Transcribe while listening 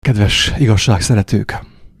Kedves igazságszeretők!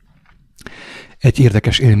 Egy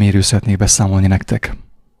érdekes élményről szeretnék beszámolni nektek.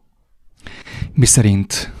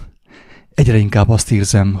 Miszerint egyre inkább azt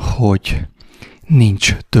érzem, hogy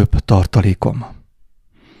nincs több tartalékom.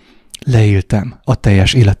 Leéltem a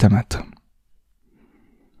teljes életemet.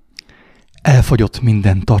 Elfogyott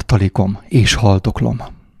minden tartalékom és haldoklom.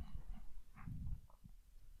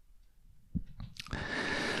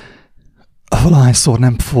 Valahányszor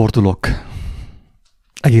nem fordulok,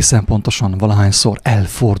 egészen pontosan valahányszor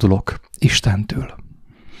elfordulok Istentől,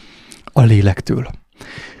 a lélektől.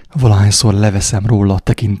 Valahányszor leveszem róla a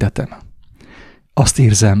tekintetem. Azt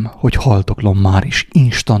érzem, hogy haldoklom már is,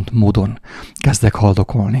 instant módon kezdek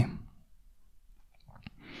haldokolni.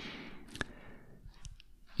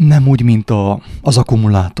 Nem úgy, mint az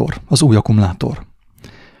akkumulátor, az új akkumulátor,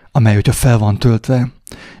 amely, hogyha fel van töltve,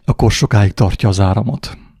 akkor sokáig tartja az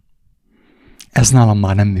áramot. Ez nálam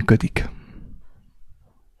már nem működik.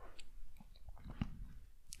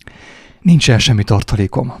 Nincsen semmi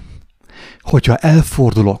tartalékom. Hogyha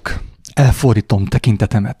elfordítom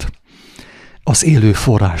tekintetemet az élő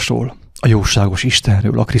forrásról, a jóságos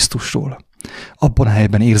Istenről, a Krisztusról, abban a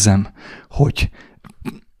helyben érzem, hogy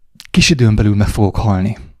kis időn belül meg fogok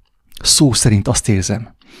halni. Szó szerint azt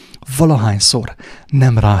érzem, valahányszor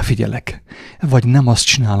nem ráfigyelek, vagy nem azt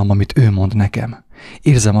csinálom, amit ő mond nekem.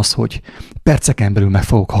 Érzem azt, hogy perceken belül meg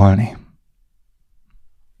fogok halni.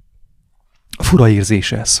 Fura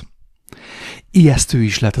érzés ez. Ijesztő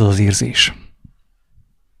is lehet ez az érzés.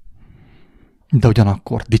 De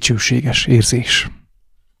ugyanakkor dicsőséges érzés.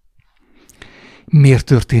 Miért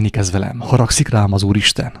történik ez velem? Haragszik rám az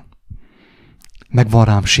Úristen? Meg van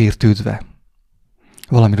rám sértődve?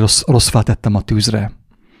 Valami rossz tettem a tűzre?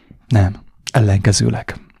 Nem,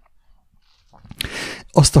 ellenkezőleg.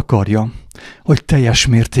 Azt akarja, hogy teljes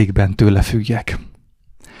mértékben tőle függjek.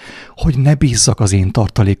 Hogy ne bízzak az én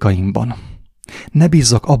tartalékaimban. Ne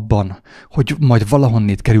bízzak abban, hogy majd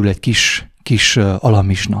valahonnét kerül egy kis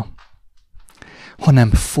alamizsna.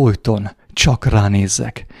 Hanem folyton csak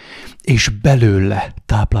ránézzek, és belőle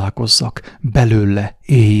táplálkozzak, belőle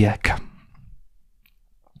éljek.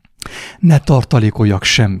 Ne tartalékoljak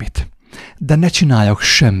semmit, de ne csináljak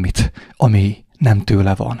semmit, ami nem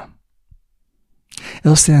tőle van.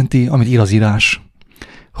 Ez azt jelenti, amit ír az írás,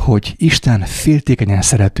 hogy Isten féltékenyen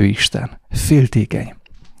szerető Isten. Féltékeny.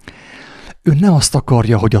 Ő nem azt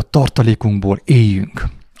akarja, hogy a tartalékunkból éljünk,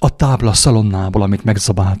 a tábla szalonnából, amit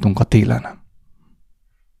megzabáltunk a télen.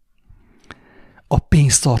 A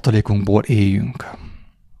pénztartalékunkból éljünk.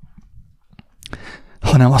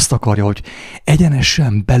 Hanem azt akarja, hogy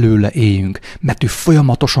egyenesen belőle éljünk, mert ő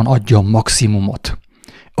folyamatosan adja a maximumot.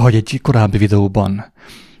 Ahogy egy korábbi videóban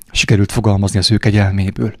sikerült fogalmazni az ő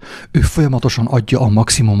kegyelméből. Ő folyamatosan adja a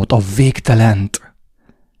maximumot, a végtelent.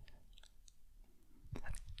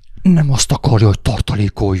 Nem azt akarja, hogy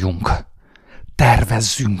tartalékoljunk.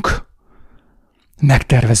 Tervezzünk.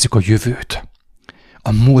 Megtervezzük a jövőt.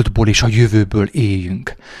 A múltból és a jövőből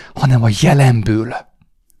éljünk, hanem a jelenből,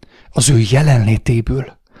 az ő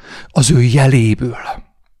jelenlétéből, az ő jeléből.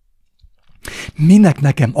 Minek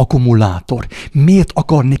nekem akkumulátor? Miért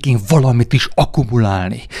akarnék én valamit is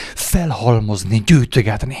akkumulálni, felhalmozni,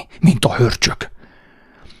 gyűjtögetni, mint a hörcsök?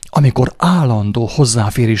 Amikor állandó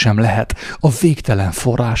hozzáférésem lehet a végtelen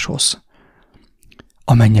forráshoz,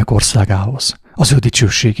 a mennyek országához, az ő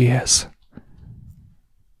dicsőségéhez.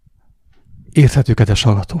 Érthető, kedves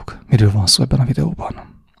hallgatók, miről van szó ebben a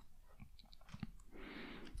videóban?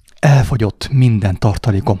 Elfogyott minden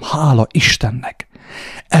tartalékom, hála Istennek.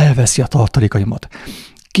 Elveszi a tartalékaimat.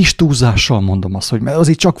 Kis túlzással mondom azt, hogy mert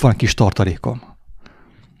azért csak van kis tartalékom.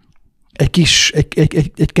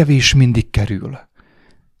 Egy kevés mindig kerül.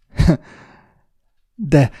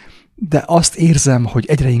 De azt érzem, hogy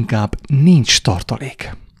egyre inkább nincs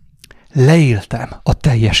tartalék. Leéltem a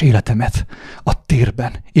teljes életemet a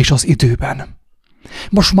térben és az időben.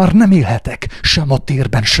 Most már nem élhetek sem a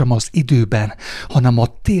térben, sem az időben, hanem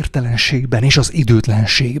a tértelenségben és az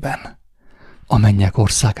időtlenségben. A mennyek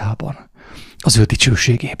országában, az ő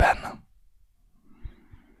dicsőségében.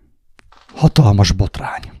 Hatalmas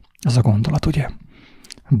botrány. Ez a gondolat, ugye?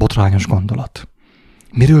 Botrányos gondolat.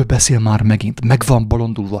 Miről beszél már megint? Meg van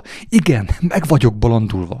bolondulva. Igen, meg vagyok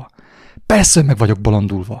bolondulva. Persze meg vagyok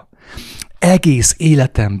bolondulva. Egész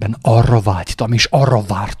életemben arra vágytam és arra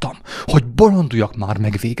vártam, hogy bolonduljak már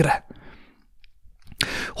meg végre.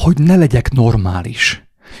 Hogy ne legyek normális,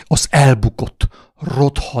 az elbukott,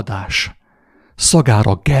 rothadás,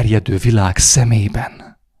 szagára gerjedő világ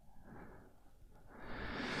szemében.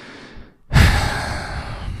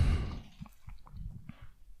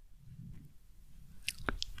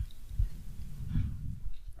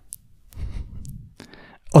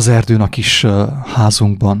 Az erdőn, a kis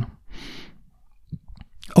házunkban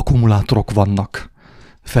akkumulátorok vannak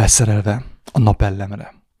felszerelve a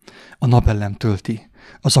napellemre. A napellem tölti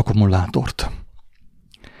az akkumulátort.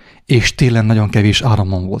 És télen nagyon kevés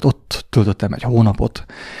áramom volt. Ott töltöttem egy hónapot,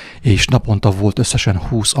 és naponta volt összesen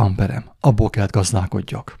 20 amperem. Abból kellett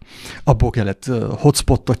gazdálkodjak. Abból kellett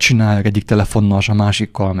hotspotot csináljak egyik telefonnal, és a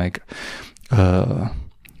másikkal meg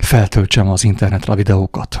feltöltsem az internetre a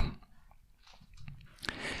videókat.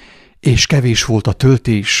 És kevés volt a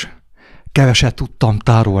töltés, keveset tudtam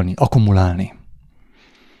tárolni, akkumulálni.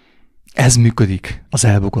 Ez működik az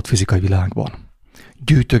elbukott fizikai világban.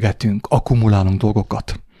 Gyűjtögetünk, akkumulálunk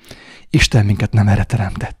dolgokat. Isten minket nem erre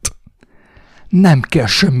teremtett. Nem kell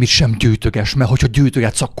semmit sem gyűjtögess, mert hogyha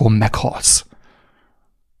gyűjtögetsz, akkor meghalsz.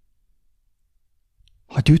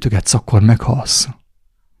 Ha gyűjtögetsz, akkor meghalsz.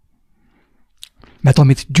 Mert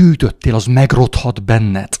amit gyűjtöttél, az megrothat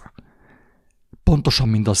benned. Pontosan,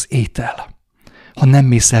 mint az étel. Ha nem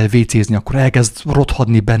mész el vécézni, akkor elkezd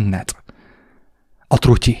rothadni benned a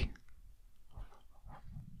trutyi.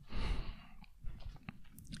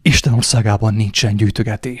 Isten országában nincsen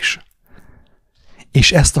gyűjtögetés.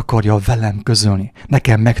 És ezt akarja velem közölni,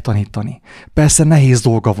 nekem megtanítani. Persze nehéz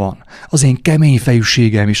dolga van, az én kemény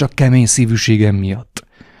fejűségem és a kemény szívűségem miatt.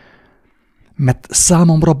 Mert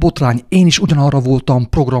számomra botrány, én is ugyanarra voltam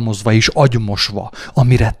programozva és agymosva,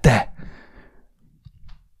 amire te.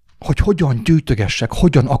 Hogy hogyan gyűjtögessek,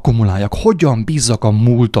 hogyan akkumuláljak, hogyan bízzak a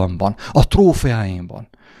múltamban, a trófeáimban,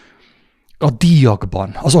 a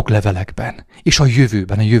díjakban, az oklevelekben, és a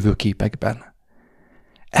jövőben, a jövőképekben.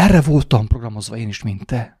 Erre voltam programozva én is, mint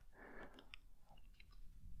te.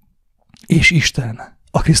 És Isten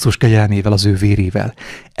a Krisztus kegyelmével, az ő vérével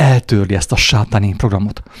eltörli ezt a sátáni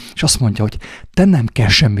programot, és azt mondja, hogy te nem kell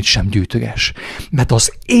semmit sem gyűjtögess, mert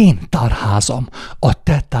az én tárházam, a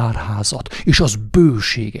te tárházad, és az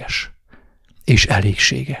bőséges, és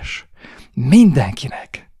elégséges.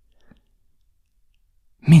 Mindenkinek.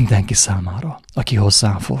 Mindenki számára, aki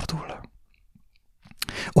hozzám fordul.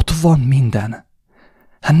 Ott van minden.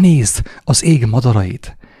 Hát nézd az ég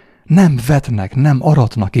madarait. Nem vetnek, nem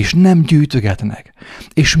aratnak, és nem gyűjtögetnek,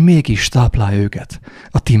 és mégis táplálja őket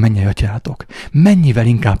a ti mennyei atyátok. Mennyivel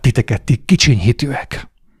inkább titeket, ti kicsiny hitűek.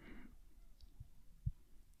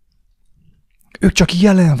 Ők csak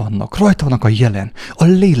jelen vannak, rajta vannak a jelen, a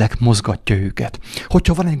lélek mozgatja őket.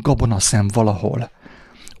 Hogyha van egy gabonaszem valahol,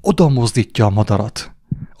 oda mozdítja a madarat,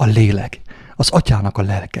 a lélek, az atyának a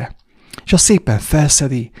lelke, és azt szépen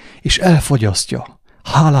felszedi, és elfogyasztja,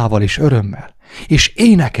 hálával és örömmel, és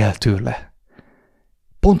énekel tőle.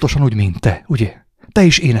 Pontosan úgy, mint te, ugye? Te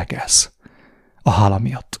is énekelsz a hála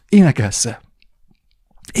miatt. Énekelsz-e?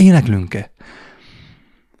 Éneklünk-e?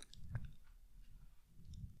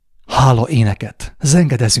 Hála éneket,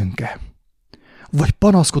 zengedezünk-e? Vagy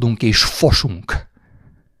panaszkodunk és fosunk,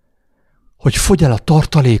 hogy fogy el a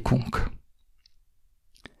tartalékunk?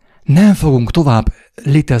 Nem fogunk tovább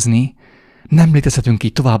létezni, nem létezhetünk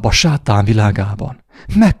így tovább a sátán világában.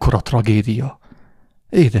 Mekkora tragédia!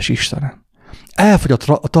 Édes Istenem! Elfogy a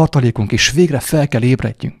tartalékunk, és végre fel kell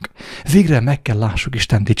ébredjünk. Végre meg kell lássuk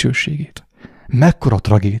Isten dicsőségét. Mekkora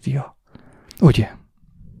tragédia! Ugye?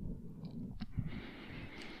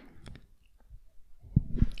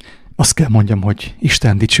 Azt kell mondjam, hogy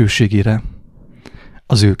Isten dicsőségére,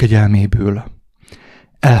 az ő kegyelméből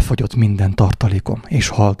elfogyott minden tartalékom és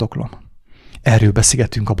haldoklom. Erről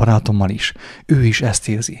beszélgetünk a barátommal is. Ő is ezt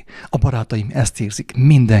érzi. A barátaim ezt érzik.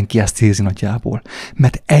 Mindenki ezt érzi nagyjából.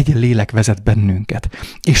 Mert egy lélek vezet bennünket.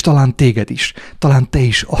 És talán téged is. Talán te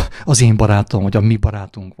is az én barátom, vagy a mi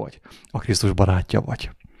barátunk vagy. A Krisztus barátja vagy.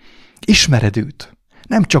 Ismered őt.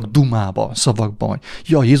 Nem csak dumában, szavakban, hogy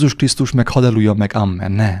ja, Jézus Krisztus, meg halleluja, meg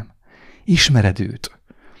amen. Nem. Ismered őt.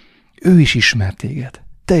 Ő is ismer téged.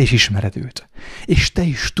 Te is ismered őt. És te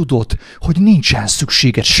is tudod, hogy nincsen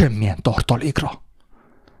szükséged semmilyen tartalékra.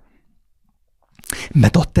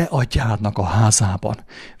 Mert a te atyádnak a házában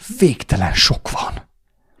végtelen sok van.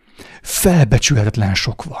 Felbecsülhetetlen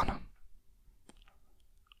sok van.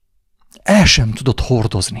 El sem tudod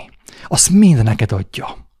hordozni. Azt mind neked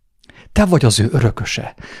adja. Te vagy az ő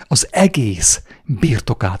örököse, az egész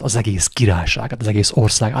birtokát, az egész királyságát, az egész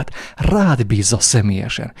országát rád bízza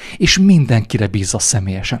személyesen, és mindenkire bízza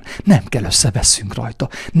személyesen. Nem kell összevesszünk rajta,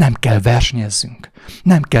 nem kell versenyezzünk,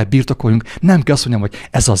 nem kell birtokoljunk, nem kell azt mondjam, hogy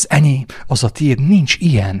ez az enyém, az a tiéd, nincs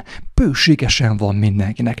ilyen. Bőségesen van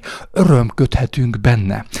mindenkinek, örömködhetünk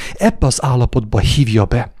benne. Ebbe az állapotba hívja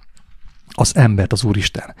be az embert az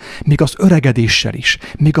Úristen, még az öregedéssel is,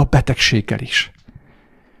 még a betegséggel is.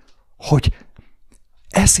 Hogy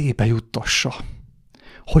eszébe juttassa,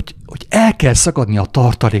 hogy el kell szakadni a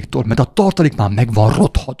tartaléktól, mert a tartalék már meg van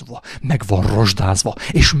rothadva, meg van rozsdázva,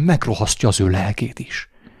 és megrohasztja az ő lelkét is.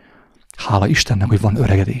 Hála Istennek, hogy van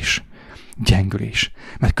öregedés, gyengülés,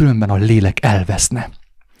 mert különben a lélek elveszne.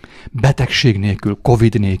 Betegség nélkül,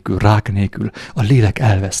 Covid nélkül, rák nélkül a lélek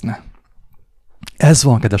elveszne. Ez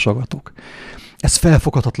van, kedves hallgatók. Ez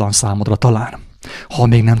felfoghatatlan számodra talán, ha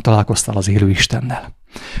még nem találkoztál az élő Istennel.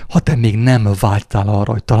 Ha te még nem vágytál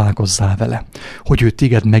arra, hogy találkozzál vele, hogy ő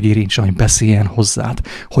téged megérintsen, hogy beszéljen hozzád,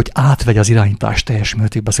 hogy átvegye az irányítást teljes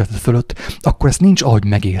mértékben az életed fölött, akkor ezt nincs ahogy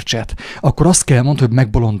megértsed. Akkor azt kell mondani, hogy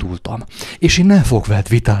megbolondultam. És én nem fogok veled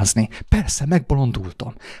vitázni. Persze,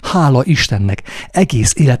 megbolondultam. Hála Istennek,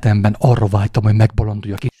 egész életemben arra vágytam, hogy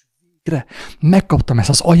megbolonduljak. És végre megkaptam ezt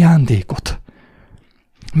az ajándékot.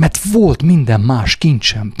 Mert volt minden más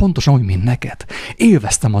kincsem, pontosan úgy, mint neked.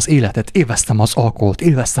 Élveztem az életet, élveztem az alkoholt,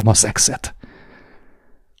 élveztem a szexet.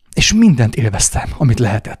 És mindent élveztem, amit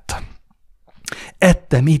lehetett.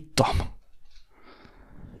 Ettem, ittam.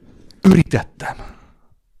 Ürítettem.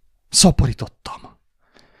 Szaporítottam.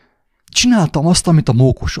 Csináltam azt, amit a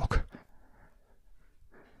mókusok.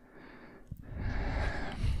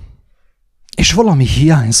 És valami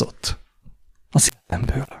hiányzott az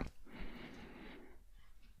életemből.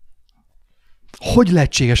 Hogy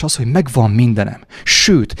lehetséges az, hogy megvan mindenem,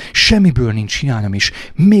 sőt, semmiből nincs hiányom is,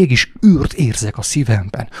 mégis űrt érzek a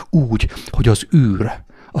szívemben, úgy, hogy az űr,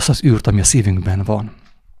 az űrt, ami a szívünkben van.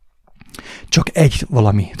 Csak egy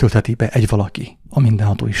valami töltheti be, egy valaki, a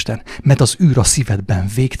mindenható Isten, mert az űr a szívedben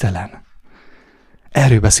végtelen.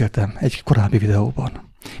 Erről beszéltem egy korábbi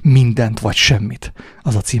videóban. Mindent vagy semmit,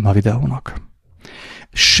 az a címe a videónak.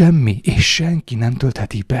 Semmi és senki nem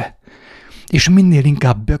töltheti be. És minél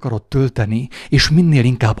inkább be akarod tölteni, és minél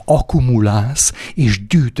inkább akkumulálsz, és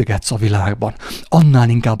gyűjtögetsz a világban, annál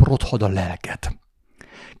inkább rothad a lelked.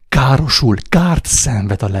 Károsul, kárt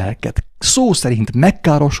szenved a lelked. Szó szerint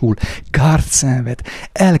megkárosul, kárt szenved.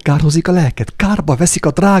 Elkárhozik a lelked. Kárba veszik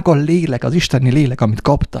a drága lélek, az isteni lélek, amit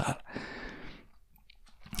kaptál.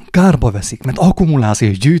 Kárba veszik, mert akkumulálsz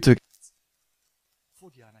és gyűjtögetsz.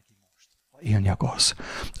 Fogjál neki most, ha élni akarsz.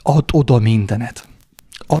 Add oda mindenet.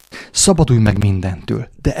 Szabadulj meg mindentől,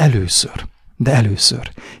 de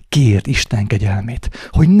először kérd Isten kegyelmét,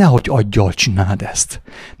 hogy nehogy aggyal csináld ezt.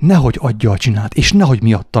 Nehogy aggyal csináld, és nehogy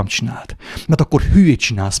miattam csináld. Mert akkor hülyét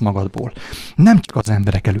csinálsz magadból. Nem csak az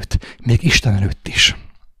emberek előtt, még Isten előtt is.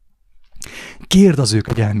 Kérd az ő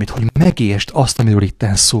kegyelmét, hogy megértsd azt, amiről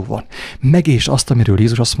itten szó van. Megértsd azt, amiről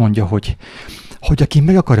Jézus azt mondja, hogy aki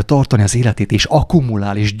meg akarja tartani az életét, és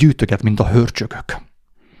akkumulál, és gyűjtöget, mint a hörcsögök,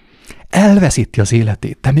 elveszíti az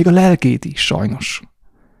életét, de még a lelkét is sajnos.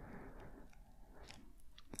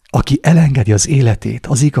 Aki elengedi az életét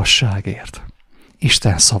az igazságért,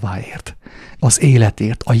 Isten szaváért, az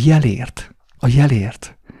életért, a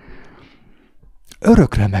jelért,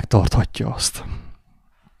 örökre megtarthatja azt.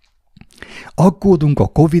 Aggódunk a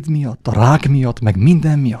Covid miatt, a rák miatt, meg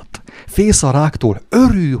minden miatt. Félsz a ráktól,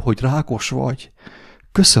 örülj, hogy rákos vagy.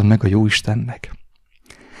 Köszönj meg a jó Istennek.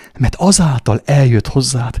 Mert azáltal eljött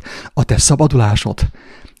hozzád a te szabadulásod,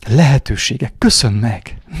 lehetőségek. Köszönj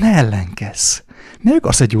meg, ne ellenkezz. Meg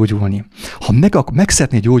akarsz gyógyulni? Ha meg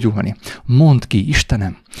szeretnél gyógyulni, mondd ki,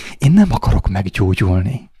 Istenem, én nem akarok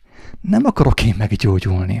meggyógyulni. Nem akarok én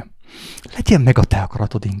meggyógyulni. Legyen meg a te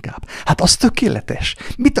akaratod inkább. Hát az tökéletes.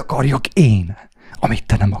 Mit akarjak én, amit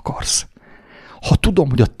te nem akarsz? Ha tudom,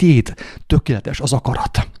 hogy a tiéd tökéletes az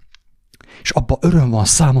akarat, és abban öröm van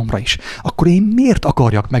számomra is, akkor én miért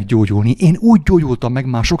akarjak meggyógyulni? Én úgy gyógyultam meg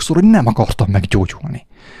már sokszor, hogy nem akartam meggyógyulni.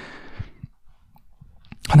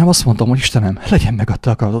 Hanem azt mondtam, hogy Istenem, legyen meg a te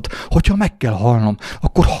akaratod. Hogyha meg kell halnom,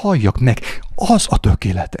 akkor halljak meg. Az a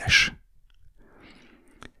tökéletes.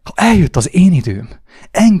 Ha eljött az én időm,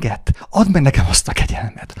 engedd, add meg nekem azt a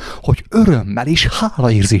kegyelmet, hogy örömmel és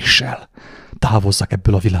hálaérzéssel távozzak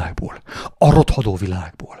ebből a világból, a rothadó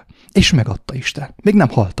világból. És megadta Isten. Még nem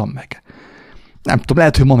haltam meg. Nem tudom,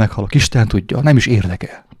 lehet, hogy ma meghalok, Isten tudja, nem is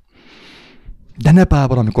érdekel. De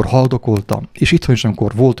Nepálban, amikor haldokoltam, és itthon is,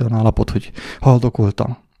 amikor volt olyan állapot, hogy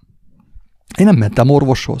haldokoltam, én nem mentem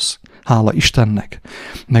orvoshoz, hála Istennek,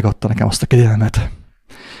 megadta nekem azt a kegyelmet.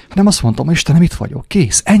 Nem azt mondtam, hogy Istenem, itt vagyok,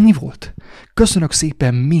 kész, ennyi volt. Köszönök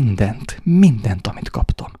szépen mindent, amit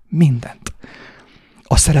kaptam, mindent.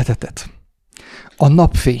 A szeretetet, a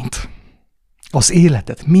napfényt, az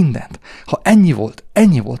életet, mindent. Ha ennyi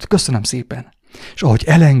volt, köszönöm szépen. És ahogy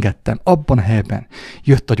elengedtem, abban a helyben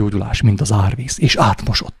jött a gyógyulás, mint az árvíz, és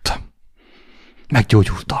átmosott.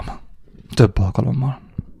 Meggyógyultam. Több alkalommal.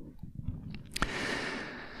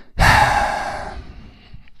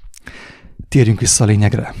 Térjünk vissza a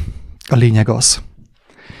lényegre. A lényeg az,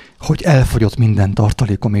 hogy elfogyott minden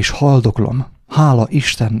tartalékom, és haldoklom, hála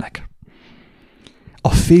Istennek. A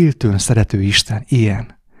féltőn szerető Isten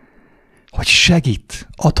ilyen, hogy segít,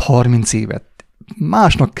 ad 30 évet.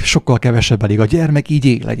 Másnak sokkal kevesebb elég, a gyermek így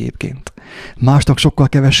él egyébként. Másnak sokkal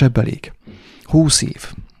kevesebb elég, 20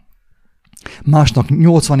 év. Másnak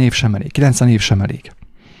 80 év sem elég, 90 év sem elég.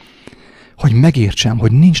 Hogy megértsem,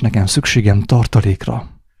 hogy nincs nekem szükségem tartalékra.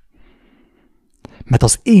 Mert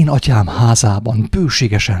az én atyám házában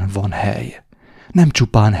bőségesen van hely. Nem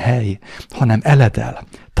csupán hely, hanem eledel,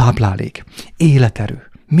 táplálék,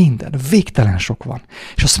 életerő, minden, végtelen sok van.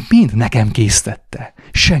 És azt mind nekem késztette,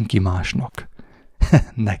 senki másnak.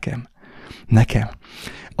 Nekem.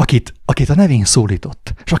 Akit a nevén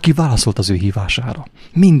szólított, és aki válaszolt az ő hívására.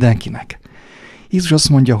 Mindenkinek. Jézus azt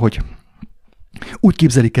mondja, hogy úgy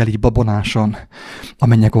képzelik el így babonásan a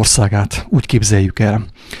mennyek országát, úgy képzeljük el,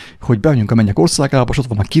 hogy bemegyünk a mennyek országába, és ott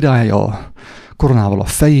van a király a koronával a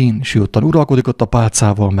fején, és ő ottan uralkodik ott a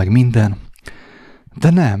pálcával, meg minden. De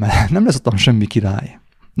nem lesz ottan semmi király.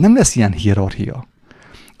 Nem lesz ilyen hierarchia.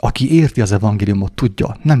 Aki érti az evangéliumot,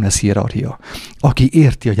 tudja, nem lesz hierarchia. Aki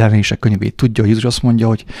érti a jelenések könyvét, tudja, Jézus azt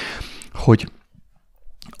mondja, hogy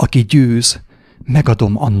aki győz,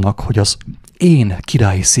 megadom annak, hogy az én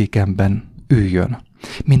királyi székemben üljön,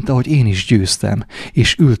 mint ahogy én is győztem,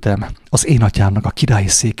 és ültem az én atyámnak a királyi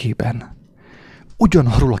székében.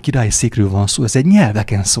 Ugyanarról a királyi székről van szó, ez egy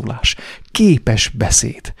nyelveken szólás, képes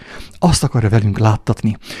beszéd. Azt akarja velünk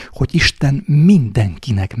láttatni, hogy Isten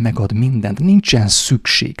mindenkinek megad mindent, nincsen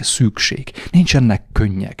szükség, nincsenek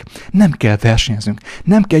könnyek, nem kell versenyeznünk,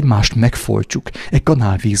 nem kell egymást megfojtsuk egy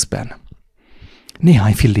kanálvízben.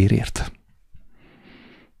 Néhány fillérért.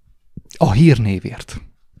 A hírnévért.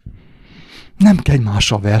 Nem kell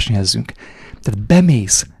egymással versenyezzünk. Tehát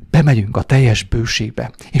bemegyünk a teljes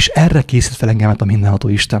bőségbe, és erre készít fel engemet a mindenható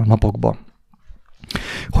Isten a napokban.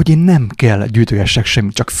 Hogy én nem kell gyűjtögessek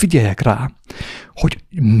semmit, csak figyeljek rá, hogy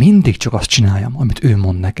mindig csak azt csináljam, amit ő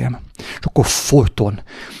mond nekem. És akkor folyton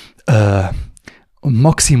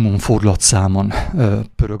maximum fordulatszámon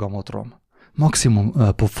pörög a motrom. Maximum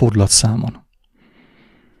fordulatszámon.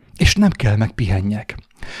 És nem kell megpihenjek,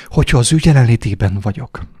 hogyha az ő jelenlétében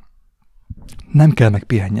vagyok. Nem kell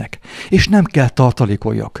megpihenjek, és nem kell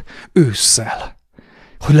tartalékoljak ősszel,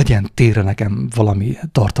 hogy legyen térre nekem valami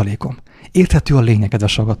tartalékom. Érthető a lényeg,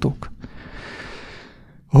 kedves hallgatók?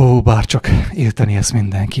 Ó, bárcsak érteni ezt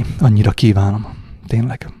mindenki. Annyira kívánom.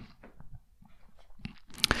 Tényleg.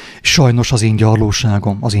 Sajnos az én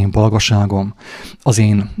gyarlóságom, az én balgaságom, az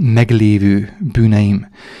én meglévő bűneim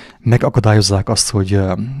megakadályozzák azt, hogy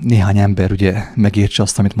néhány ember ugye megértse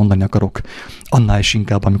azt, amit mondani akarok. Annál is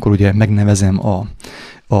inkább, amikor ugye megnevezem a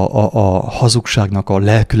hazugságnak a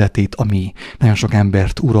lelkületét, ami nagyon sok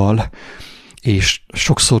embert ural, és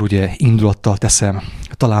sokszor ugye indulattal teszem,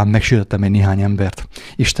 talán megsértettem egy néhány embert,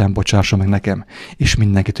 Isten bocsássa meg nekem, és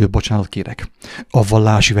mindenkitől bocsánatot kérek. A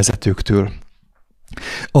vallási vezetőktől,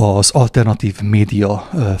 az alternatív média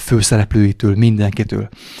főszereplőitől, mindenkitől.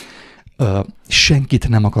 Senkit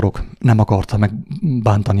nem akarta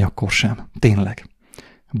megbántani akkor sem. Tényleg.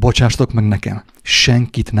 Bocsássatok meg nekem.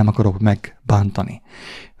 Senkit nem akarok megbántani.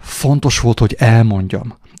 Fontos volt, hogy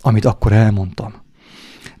elmondjam, amit akkor elmondtam.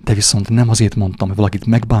 De viszont nem azért mondtam, hogy valakit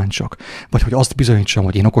megbántsak, vagy hogy azt bizonyítsam,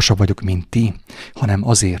 hogy én okosabb vagyok, mint ti, hanem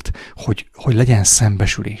azért, hogy legyen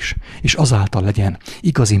szembesülés, és azáltal legyen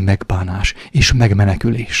igazi megbánás és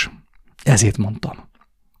megmenekülés. Ezért mondtam.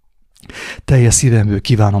 Teljes szívemből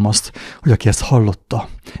kívánom azt, hogy aki ezt hallotta,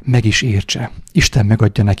 meg is értse. Isten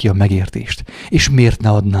megadja neki a megértést. És miért ne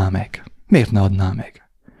adná meg? Miért ne adná meg?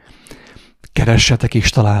 Keressetek és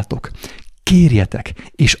találtok. Kérjetek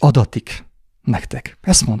és adatik nektek.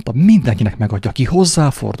 Ezt mondtam, mindenkinek megadja, aki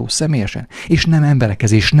hozzáfordul személyesen, és nem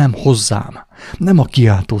emberekhez, és nem hozzám. Nem a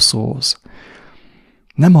kiáltó szóhoz.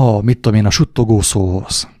 Nem a, a suttogó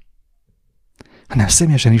szóhoz. Hanem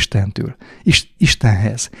személyesen Istentől,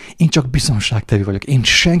 Istenhez. Én csak bizonságtevő vagyok. Én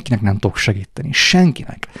senkinek nem tudok segíteni.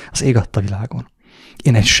 Senkinek az ég adta világon.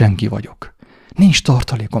 Én egy senki vagyok. Nincs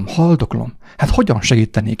tartalékom, haldoklom. Hát hogyan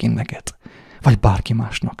segítenék én neked? Vagy bárki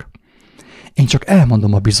másnak? Én csak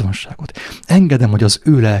elmondom a bizonságot. Engedem, hogy az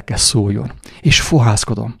ő lelke szóljon. És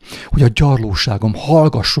fohászkodom, hogy a gyarlóságom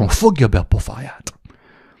hallgasson, fogja be a pofáját,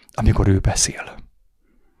 amikor ő beszél.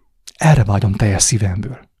 Erre vágyom teljes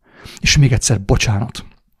szívemből. És még egyszer bocsánat.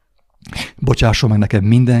 Bocsásson meg nekem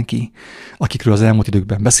mindenki, akikről az elmúlt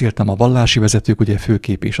időkben beszéltem, a vallási vezetők, ugye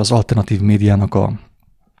főkép és az alternatív médiának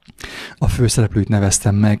a főszereplőit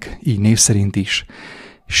neveztem meg, így név szerint is.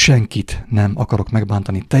 Senkit nem akarok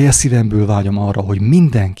megbántani. Teljes szívemből vágyom arra, hogy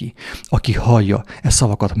mindenki, aki hallja e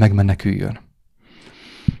szavakat, megmeneküljön.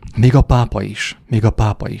 Még a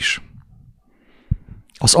pápa is.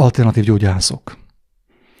 Az alternatív gyógyászok,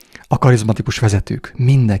 a karizmatikus vezetők,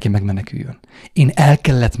 mindenki megmeneküljön. Én el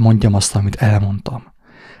kellett mondjam azt, amit elmondtam,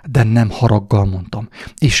 de nem haraggal mondtam,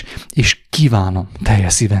 és kívánom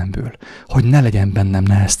teljes szívemből, hogy ne legyen bennem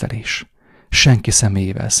neheztelés senki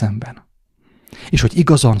személyével szemben. És hogy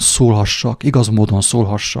igazan szólhassak, igaz módon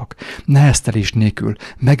szólhassak, neheztelés nélkül,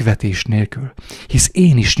 megvetés nélkül, hisz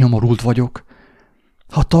én is nyomorult vagyok,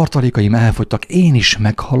 ha a tartalékaim elfogytak, én is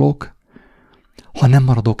meghalok, ha nem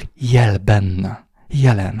maradok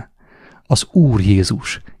jelen az Úr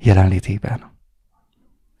Jézus jelenlétében.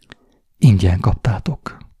 Ingyen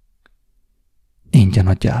kaptátok, ingyen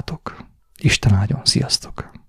adjátok. Isten áldjon, sziasztok!